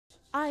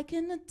I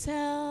cannot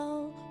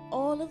tell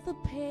all of the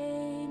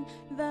pain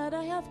that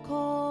I have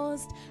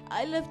caused.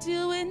 I left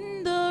you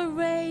in the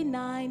rain.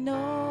 I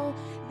know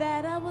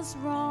that I was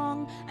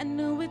wrong. I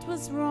knew it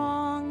was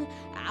wrong.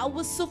 I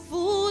was so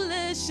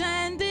foolish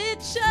and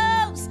it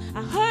shows.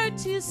 I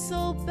hurt you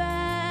so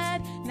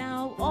bad.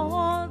 Now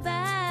all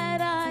that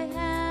I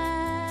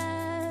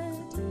had,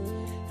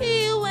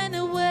 you went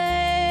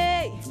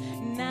away.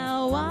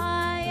 Now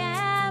I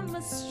am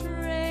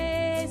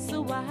astray.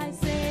 So I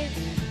say,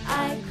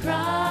 I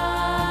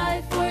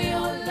cry for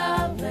your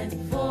love and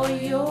for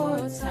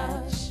your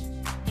touch.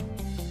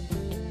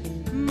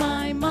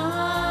 My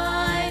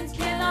mind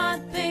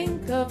cannot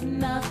think of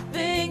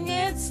nothing,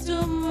 it's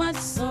too much.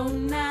 So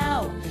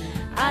now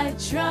I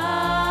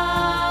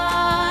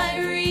try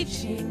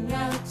reaching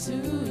out to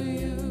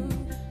you,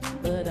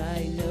 but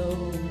I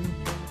know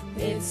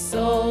it's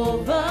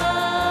over.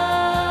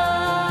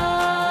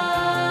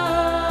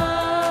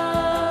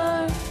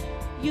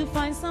 You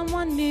find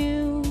someone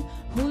new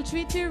who'll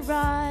treat you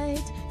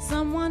right,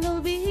 someone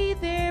who'll be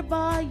there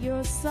by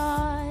your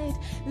side,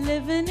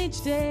 living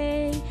each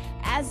day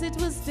as it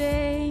was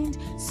deigned.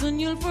 Soon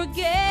you'll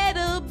forget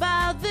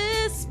about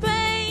this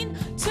pain.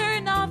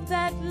 Turn off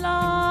that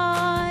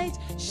light,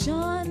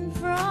 shine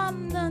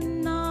from the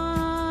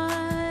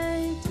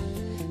night.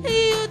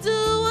 You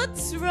do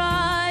what's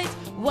right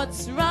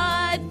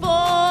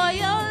for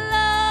your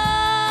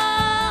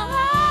love.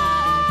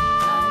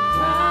 I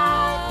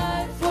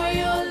cry for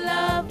your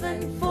love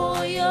and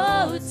for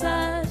your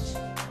touch.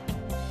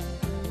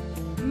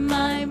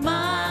 My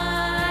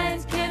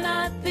mind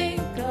cannot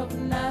think of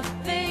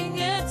nothing,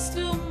 it's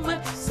too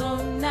much.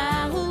 So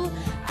now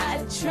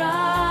I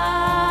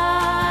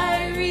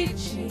try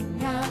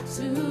reaching out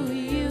to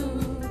you,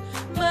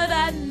 but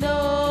I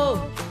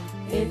know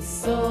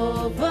it's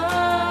over.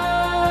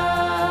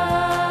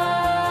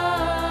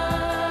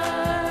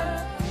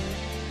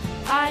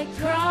 I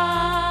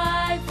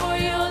cry for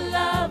your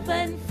love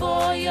and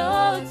for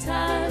your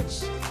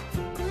touch.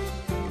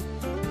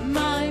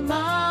 My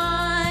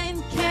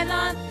mind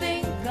cannot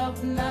think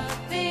of nothing.